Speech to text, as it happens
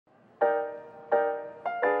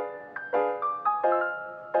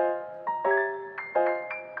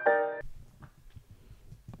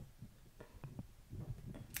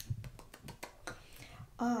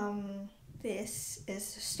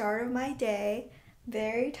is the start of my day.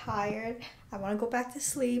 Very tired. I want to go back to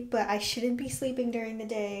sleep, but I shouldn't be sleeping during the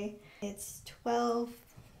day. It's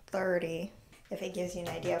 12:30. If it gives you an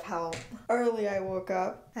idea of how early I woke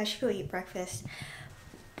up. I should go eat breakfast.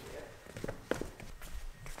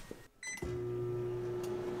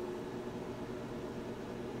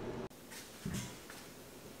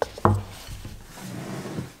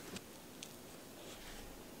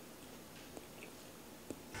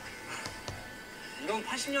 이건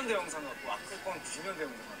 80년대 영상 같고 아크 건 90년대 영상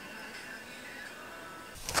같네.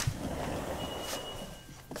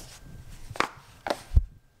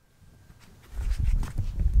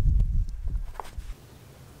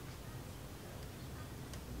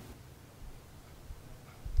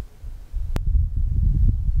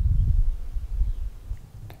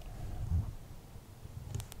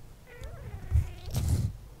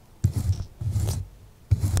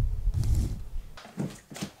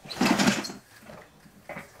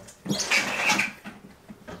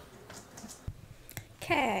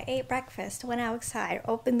 Okay, I ate breakfast, went outside,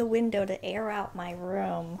 opened the window to air out my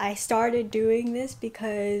room. I started doing this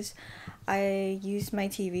because I used my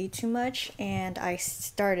TV too much and I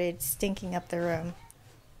started stinking up the room.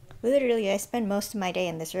 Literally, I spend most of my day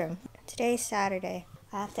in this room. Today's Saturday.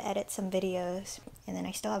 I have to edit some videos and then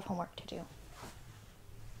I still have homework to do.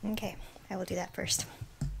 Okay, I will do that first.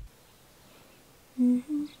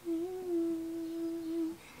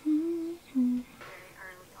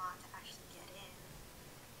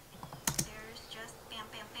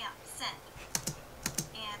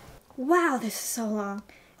 Wow, this is so long.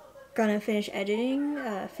 Gonna finish editing,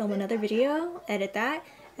 film another video, edit that,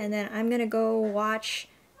 and then I'm gonna go watch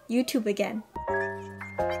YouTube again. Because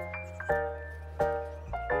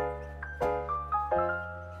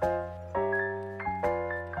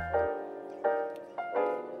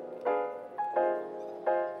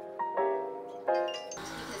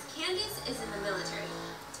Candice is in the military.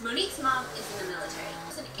 Monique's mom is in the military.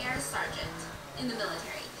 She's an air sergeant in the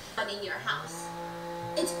military, running your house.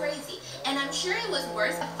 It's crazy. And I'm sure it was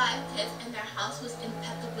worse if 5 kids and their house was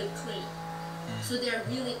impeccably clean. So they're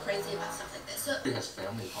really crazy about stuff like this. So She has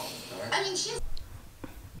family problems, right? I mean, she's...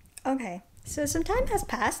 Okay, so some time has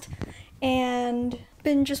passed and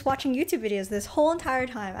been just watching YouTube videos this whole entire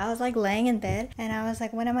time. I was like laying in bed and I was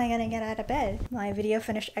like, when am I gonna get out of bed? My video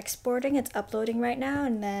finished exporting, it's uploading right now,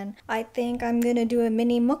 and then I think I'm gonna do a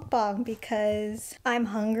mini mukbang because I'm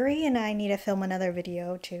hungry and I need to film another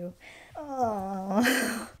video too.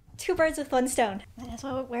 Oh, 2 birds with 1 stone. Might as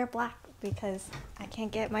well wear black because I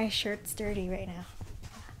can't get my shirts dirty right now.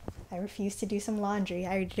 I refuse to do some laundry.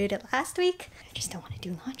 I already did it last week. I just don't want to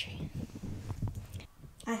do laundry.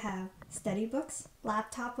 I have study books,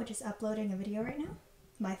 laptop, which is uploading a video right now,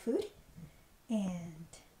 my food, and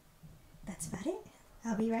that's about it.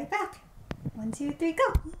 I'll be right back. 1, 2, 3,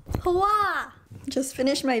 go! Hurrah! Just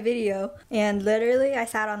finished my video and literally I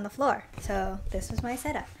sat on the floor. So this was my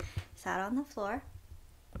setup. Sat on the floor.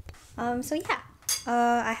 So yeah,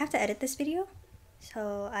 I have to edit this video,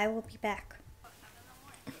 so I will be back.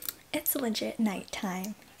 It's legit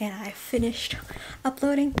nighttime and I finished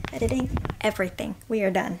uploading, editing, everything. We are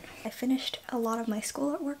done. I finished a lot of my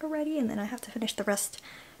school work already and then I have to finish the rest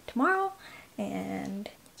tomorrow, and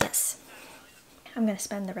yes, I'm gonna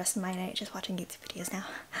spend the rest of my night just watching YouTube videos now.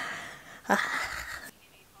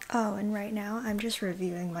 Oh, and right now I'm just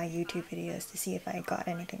reviewing my YouTube videos to see if I got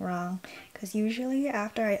anything wrong, because usually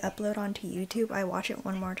after I upload onto YouTube I watch it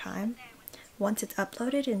one more time once it's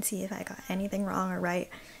uploaded and see if I got anything wrong or right,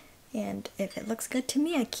 and if it looks good to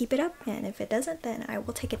me I keep it up, and if it doesn't then I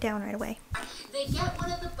will take it down right away. They get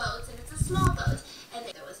one of the boats, and it's a small boat, and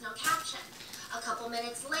there was no caption. A couple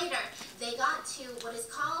minutes later, they got to what is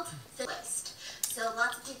called the list. So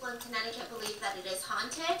lots of people in Connecticut believe that it is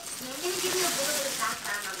haunted. And I'm going to give you a little bit of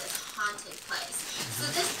background on this haunted place.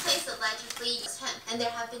 So this place allegedly is him. And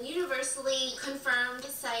there have been universally confirmed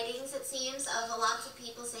sightings, it seems, of lots of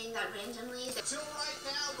people saying that randomly... Till right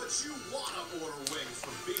now, but you want to order wings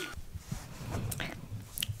from beef.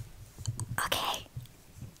 Okay,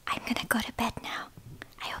 I'm gonna go to bed now.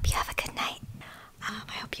 I hope you have a good night.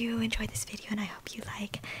 I hope you enjoyed this video and I hope you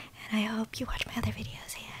like, and I hope you watch my other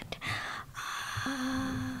videos, and